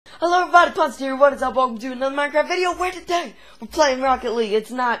Hello everybody, Punster here, what is up? Welcome to another Minecraft video where today we're playing Rocket League. It's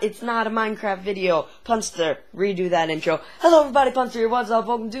not a Minecraft video. Punster, redo that intro. Hello everybody, Punster here, what's up?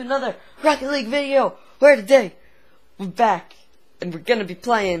 Welcome to another Rocket League video where today we're back and we're gonna be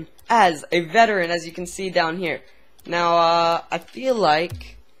playing as a veteran, as you can see down here. Now, I feel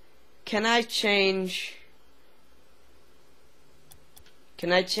like, can I change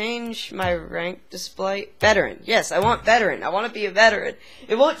my rank display? Veteran. Yes, I want veteran. I want to be a veteran.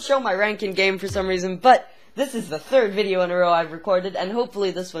 It won't show my rank in game for some reason, but this is the third video in a row I've recorded, and hopefully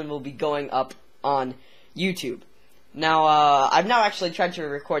this one will be going up on YouTube. Now, I've now actually tried to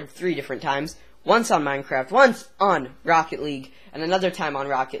record 3 different times. Once on Minecraft, once on Rocket League, and another time on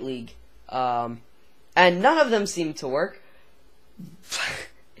Rocket League. And none of them seemed to work.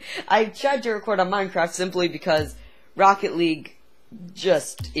 I tried to record on Minecraft simply because Rocket League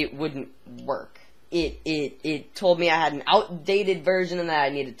it wouldn't work. It told me I had an outdated version and that I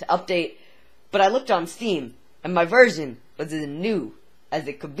needed to update, but I looked on Steam and my version was as new as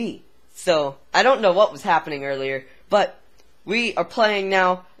it could be. So I don't know what was happening earlier, but we are playing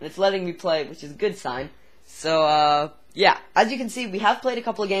now and it's letting me play, which is a good sign. So yeah, as you can see, we have played a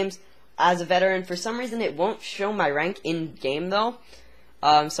couple of games as a veteran. For some reason it won't show my rank in game though.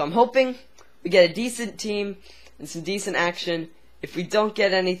 So I'm hoping we get a decent team and some decent action. If we don't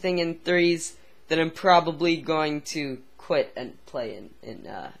get anything in 3s, then I'm probably going to quit and play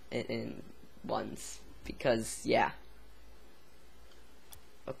in 1s, because yeah.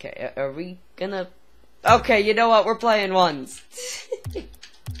 Okay, are we gonna? Okay, you know what? We're playing 1s.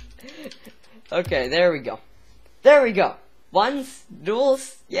 Okay, there we go. There we go. 1s,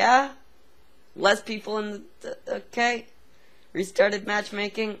 duels, yeah. Less people in the okay. Restarted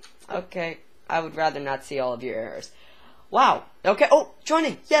matchmaking. Okay, I would rather not see all of your errors. Wow. Okay. Oh,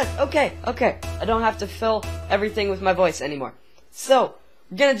 joining. Yes. Okay. Okay. I don't have to fill everything with my voice anymore. So,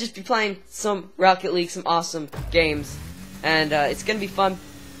 we're gonna just be playing some Rocket League, some awesome games, and it's gonna be fun.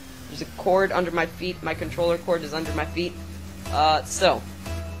 There's a cord under my feet. My controller cord is under my feet. So,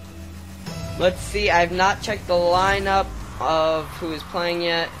 let's see. I have not checked the lineup of who is playing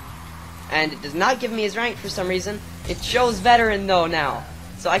yet, and it does not give me his rank for some reason. It shows veteran though now,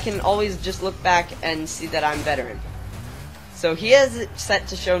 so I can always just look back and see that I'm veteran. So he has it set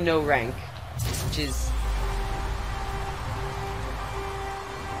to show no rank, which is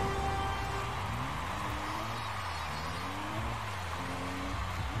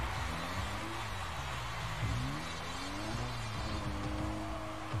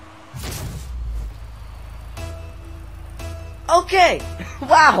okay.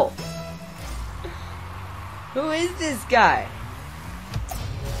 Wow. Who is this guy?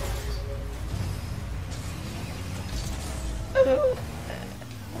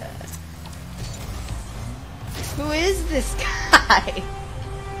 Who is this guy?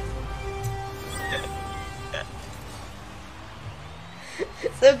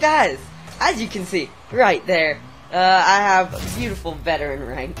 So guys, as you can see right there, I have a beautiful veteran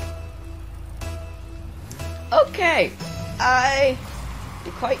rank. Okay, I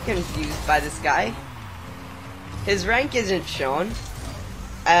am quite confused by this guy. His rank isn't shown,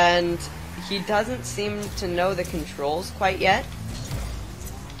 and he doesn't seem to know the controls quite yet.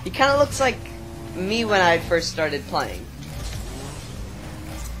 He kind of looks like me when I first started playing.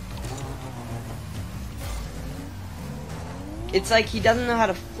 It's like he doesn't know how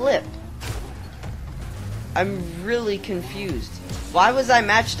to flip. I'm really confused. Why was I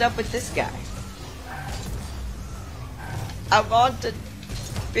matched up with this guy? I want a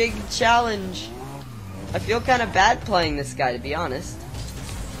big challenge. I feel kind of bad playing this guy, to be honest.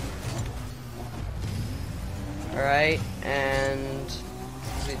 Alright, and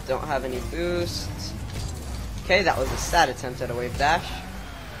we don't have any boosts. Okay, that was a sad attempt at a wave dash.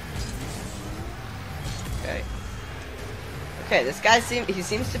 Okay. Okay, this guy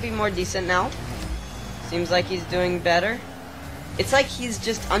seems to be more decent now. Seems like he's doing better. It's like he's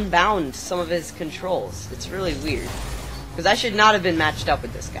just unbound some of his controls. It's really weird. Because I should not have been matched up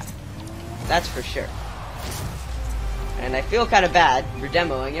with this guy. That's for sure. And I feel kind of bad for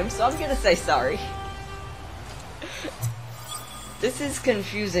demoing him, so I'm gonna say sorry. This is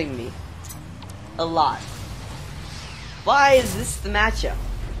confusing me a lot. Why is this the matchup?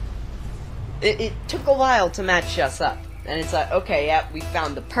 It took a while to match us up. And it's like, okay, yeah, we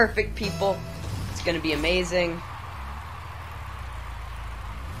found the perfect people. It's gonna be amazing.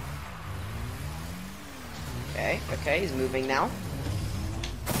 Okay, okay, he's moving now.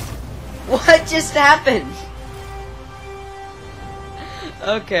 What just happened?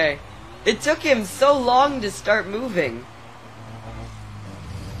 Okay. It took him so long to start moving.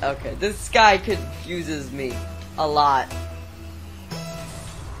 Okay, this guy confuses me a lot.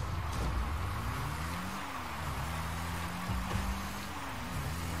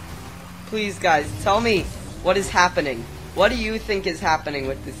 Please, guys, tell me what is happening. What do you think is happening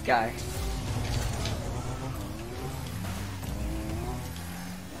with this guy?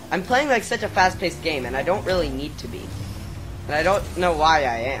 I'm playing like such a fast-paced game, and I don't really need to be. And I don't know why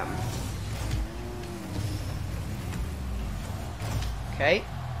I am. Okay.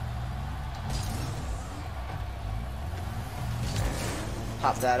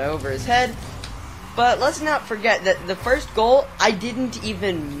 Pop that over his head. But let's not forget that the first goal, I didn't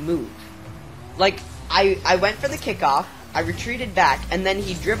even move. Like, I went for the kickoff, I retreated back, and then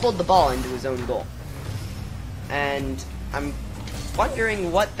he dribbled the ball into his own goal. And I'm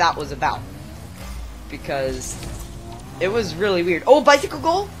wondering what that was about. Because it was really weird. Oh, bicycle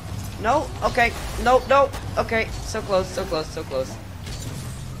goal? No? Okay. No, no. Okay. So close, so close, so close.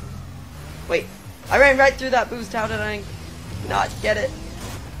 Wait. I ran right through that boost. How did I not get it?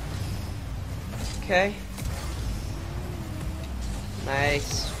 Okay.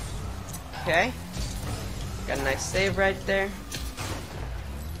 Nice. Okay. Got a nice save right there.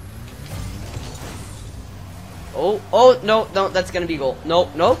 Oh, oh, no, no, that's gonna be goal. No,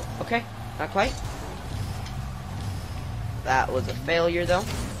 no, okay, not quite. That was a failure, though.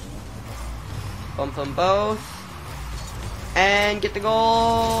 Bump them both. And get the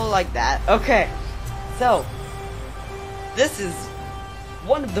goal like that. Okay, so, this is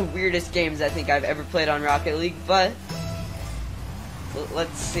one of the weirdest games I think I've ever played on Rocket League, but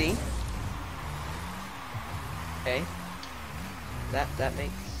let's see. Okay, that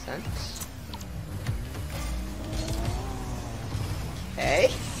makes sense.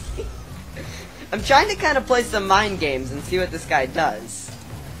 Okay. I'm trying to kind of play some mind games and see what this guy does.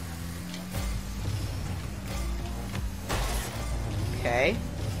 Okay.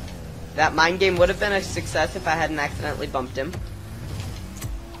 That mind game would have been a success if I hadn't accidentally bumped him.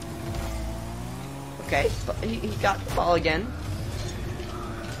 Okay, but he got the ball again.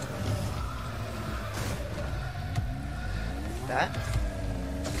 That.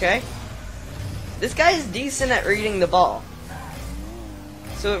 Okay. This guy is decent at reading the ball.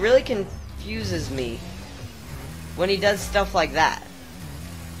 So it really confuses me when he does stuff like that.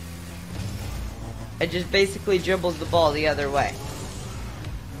 It just basically dribbles the ball the other way.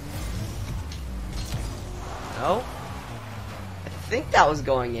 No. I think that was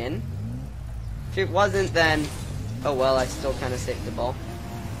going in. If it wasn't, then oh well, I still kind of saved the ball.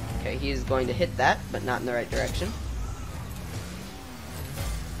 Okay, he is going to hit that, but not in the right direction.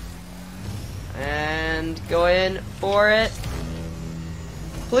 And go in for it.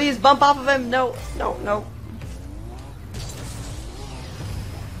 Please bump off of him. No, no, no.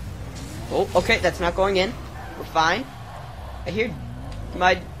 Oh, okay, that's not going in. We're fine. I hear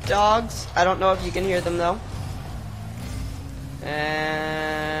my dogs. I don't know if you can hear them, though.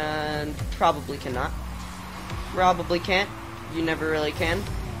 And probably cannot. Probably can't. You never really can.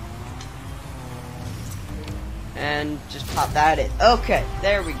 And just pop that in. Okay,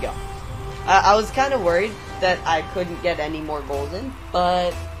 there we go. I was kind of worried that I couldn't get any more goals in,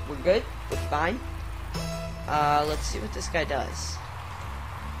 but we're good. We're fine. Let's see what this guy does.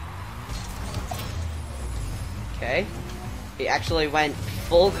 Okay. He actually went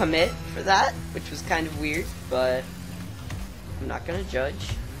full commit for that, which was kind of weird, but I'm not gonna judge.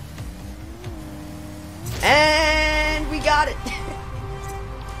 And we got it!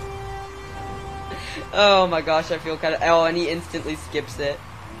 Oh my gosh, I feel kind of... Oh, and he instantly skips it.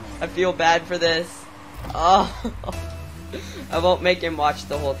 I feel bad for this. Oh, I won't make him watch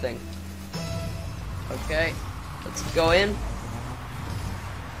the whole thing. Okay, let's go in.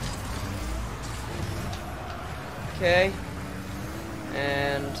 Okay,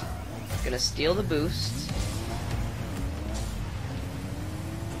 and gonna steal the boost.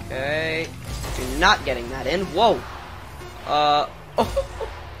 Okay, you're not getting that in. Whoa. Oh.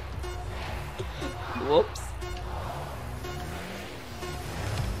 Whoops.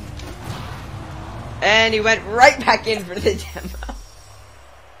 And he went right back in for the demo.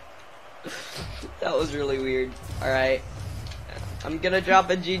 That was really weird. Alright. I'm gonna drop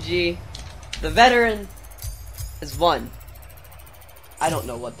a GG. The veteran has won. I don't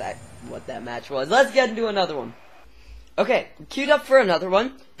know what that match was. Let's get into another one. Okay, queued up for another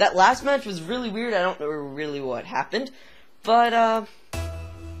one. That last match was really weird. I don't know really what happened. But,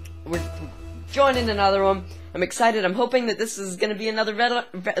 we're joining another one. I'm excited. I'm hoping that this is gonna be another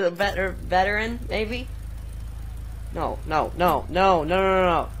veteran, maybe? No, no, no, no, no, no,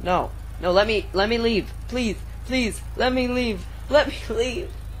 no, no, no, let me leave. Please, please, let me leave. Let me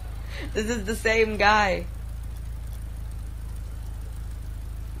leave. This is the same guy.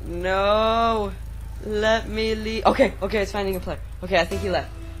 No. Let me leave. Okay, okay, it's finding a player. Okay, I think he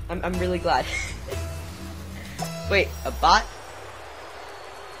left. I'm really glad. Wait, a bot?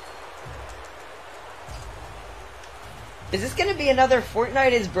 Is this gonna be another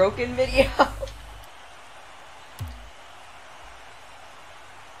Fortnite is broken video?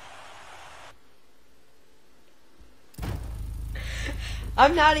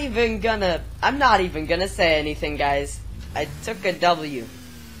 I'm not even gonna say anything, guys. I took a W.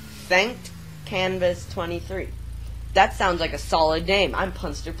 Thanked Canvas 23. That sounds like a solid name. I'm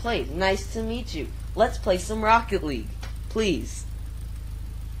Punster Plays. Nice to meet you. Let's play some Rocket League. Please.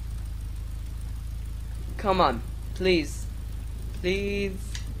 Come on. Please. Please.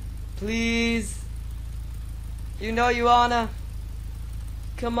 Please. You know you wanna.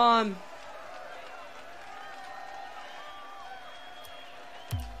 Come on.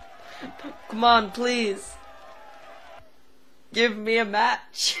 Come on, please. Give me a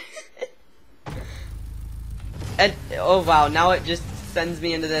match. And oh wow, now it just sends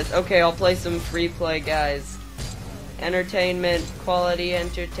me into this. Okay, I'll play some free play, guys. Entertainment, quality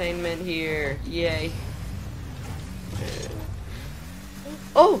entertainment here. Yay.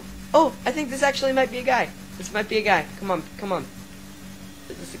 Oh, I think this actually might be a guy. This might be a guy. Come on, come on.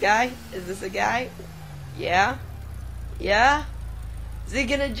 Is this a guy? Is this a guy? Yeah? Yeah? Is he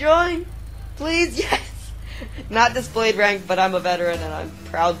gonna join? Please, yes! Not displayed rank, but I'm a veteran and I'm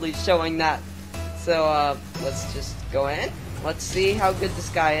proudly showing that. So, let's just go in. Let's see how good this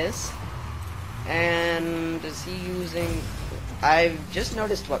guy is. And is he using... I've just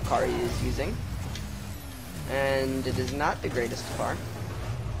noticed what car he is using. And it is not the greatest car.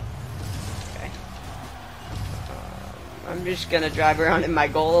 Okay. I'm just gonna drive around in my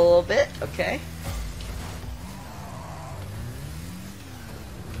goal a little bit, okay?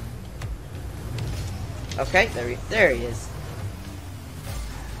 Okay, there he is.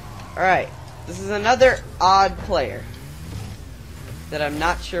 Alright, this is another odd player that I'm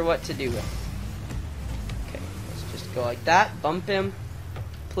not sure what to do with. Okay, let's just go like that. Bump him.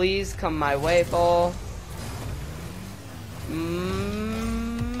 Please come my way, ball.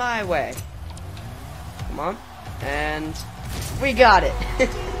 My way. Come on. And we got it.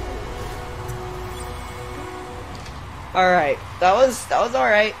 Alright, that was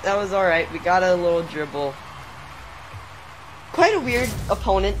alright. That was alright. We got a little dribble. Quite a weird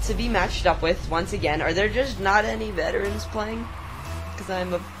opponent to be matched up with, once again. Are there just not any veterans playing? Because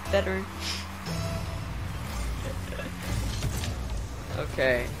I'm a veteran.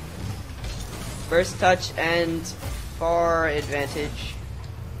 Okay. First touch and far advantage.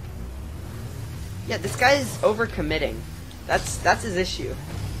 Yeah, this guy is overcommitting. That's his issue.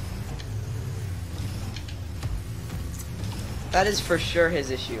 That is for sure his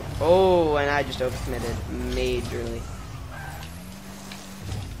issue. Oh, and I just overcommitted majorly.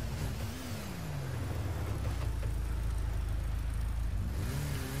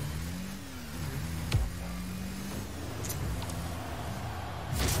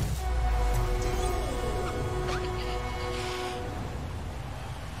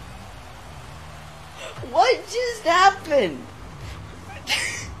 What just happened?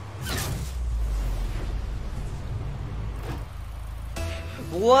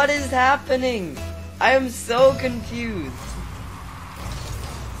 What is happening? I am so confused.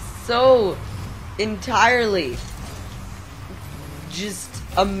 So entirely just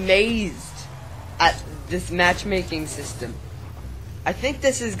amazed at this matchmaking system. I think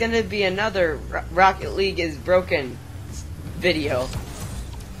this is gonna be another Rocket League is broken video.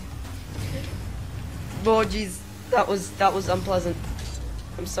 Oh jeez, that was unpleasant.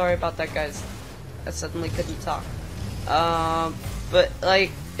 I'm sorry about that, guys. I suddenly couldn't talk. But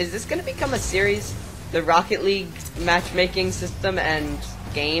like, is this gonna become a series? The Rocket League matchmaking system and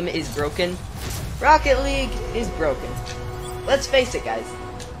game is broken. Rocket League is broken. Let's face it, guys.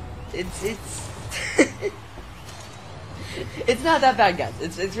 It's it's not that bad, guys.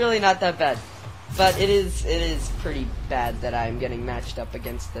 It's really not that bad. But it is pretty bad that I'm getting matched up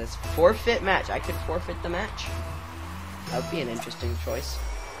against this. Forfeit match. I could forfeit the match. That would be an interesting choice.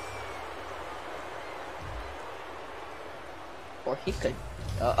 Or he could.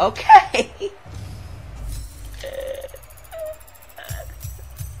 Okay.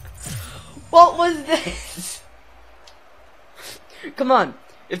 What was this? Come on.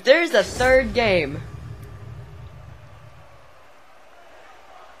 If there's a third game.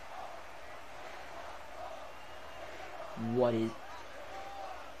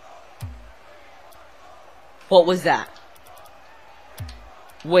 What was that?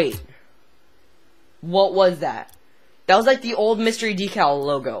 Wait. What was that? That was like the old mystery decal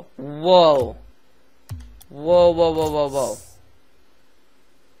logo. Whoa. Whoa, whoa, whoa, whoa, whoa.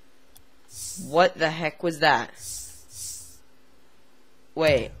 What the heck was that?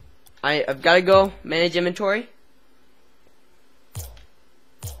 Wait. I've got to go manage inventory.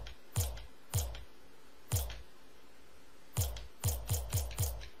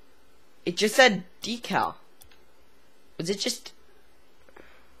 just said decal. Was it just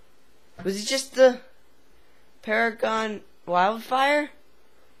the Paragon wildfire?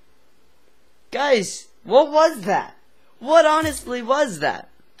 Guys, what was that? What honestly was that?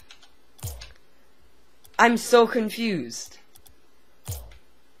 I'm so confused.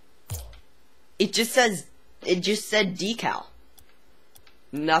 It just said decal.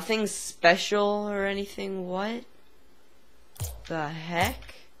 Nothing special or anything. What the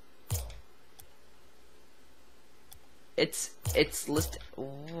heck? It's listed.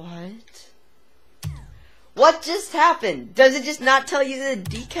 What? What just happened? Does it just not tell you the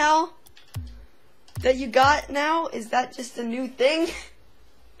decal that you got now? Is that just a new thing?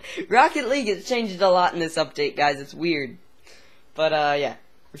 Rocket League has changed a lot in this update, guys. It's weird. But, yeah.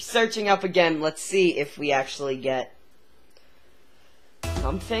 We're searching up again. Let's see if we actually get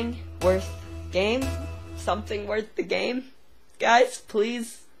something worth game. Something worth the game. Guys,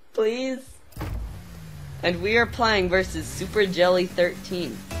 please. Please. And we are playing versus Super Jelly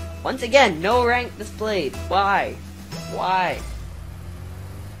 13. Once again, no rank displayed. Why? Why?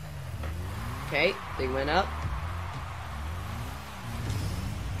 Okay, they went up.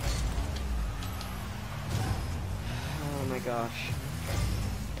 Oh my gosh.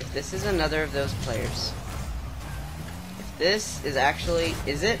 If this is another of those players. If this is actually...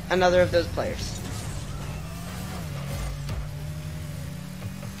 Is it another of those players?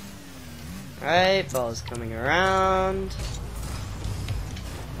 Alright, ball's coming around.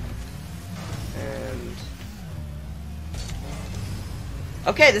 And...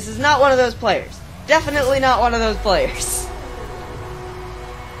 Okay, this is not one of those players. Definitely not one of those players.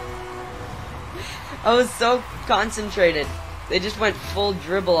 I was so concentrated. They just went full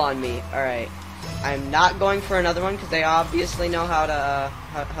dribble on me. Alright. I'm not going for another one because they obviously know how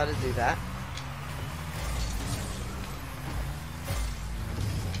to do that.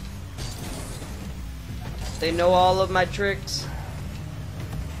 They know all of my tricks.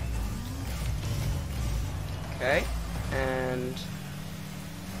 Okay. And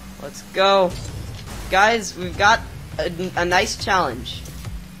let's go. Guys, we've got a nice challenge.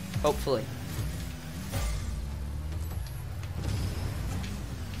 Hopefully.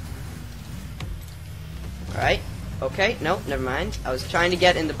 Alright. Okay. Nope. Never mind. I was trying to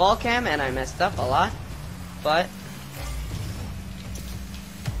get in the ball cam and I messed up a lot. But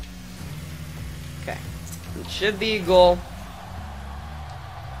okay. It should be a goal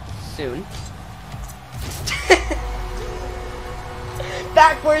soon.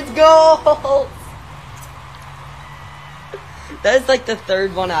 Backwards goals! That is like the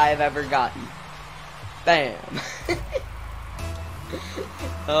third one I have ever gotten. Bam.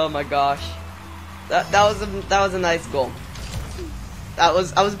 Oh my gosh. That was a nice goal. I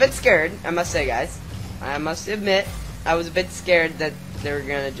was a bit scared, I must say, guys. I must admit, I was a bit scared that they were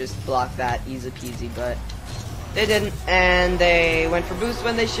gonna just block that easy peasy, but they didn't, and they went for boost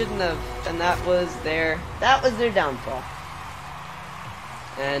when they shouldn't have, and that was their downfall.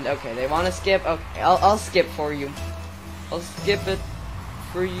 And okay, they want to skip. Okay, I'll skip for you. I'll skip it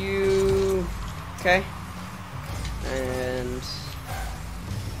for you. Okay, and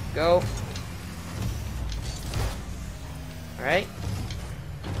go. All right.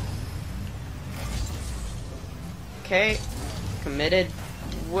 Okay, committed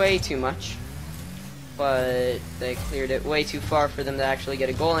way too much, but they cleared it way too far for them to actually get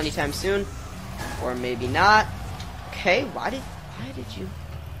a goal anytime soon, or maybe not. Okay, why did you?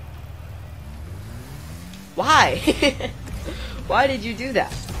 Why? Why did you do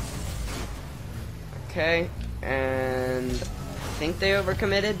that? Okay, and I think they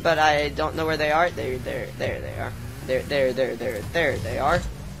overcommitted, but I don't know where they are. There they are. There they are.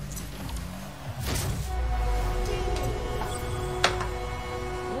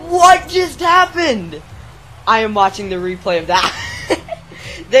 What just happened? I am watching the replay of that.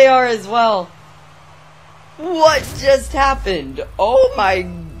 They are as well. What just happened? Oh my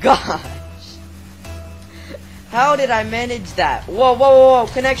gosh. How did I manage that? Whoa, whoa, whoa,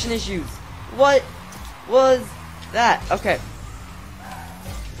 whoa, connection issues. What was that? Okay.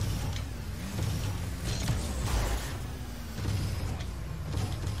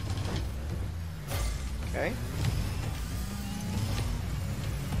 Okay.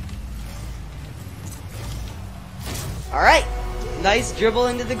 Alright. Nice dribble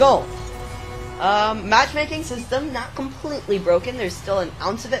into the goal. Matchmaking system, not completely broken. There's still an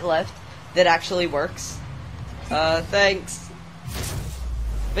ounce of it left that actually works. Thanks.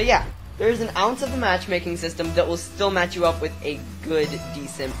 But yeah, there's an ounce of the matchmaking system that will still match you up with a good,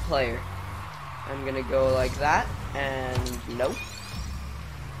 decent player. I'm gonna go like that, and nope.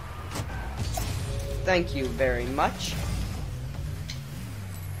 Thank you very much.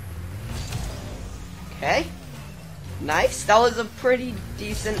 Okay. Nice. That was a pretty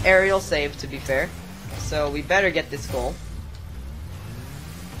decent aerial save, to be fair. So we better get this goal.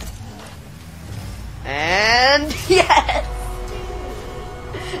 And yes!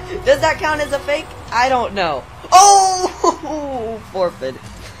 Does that count as a fake? I don't know. Oh! Forfeit.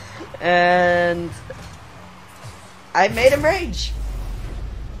 And I made him rage.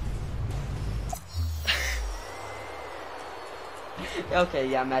 Okay,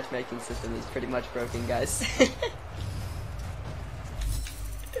 yeah, matchmaking system is pretty much broken, guys.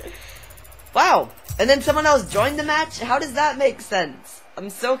 Wow! And then someone else joined the match? How does that make sense? I'm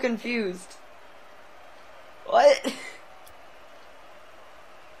so confused. What?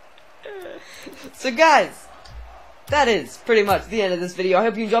 So guys, that is pretty much the end of this video. I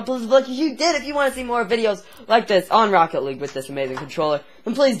hope you enjoyed. Please like if you did. If you want to see more videos like this on Rocket League with this amazing controller,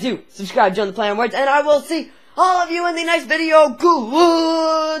 then please do subscribe, join the Play on Words, and I will see all of you in the next video.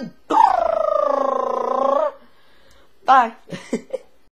 Good. Bye.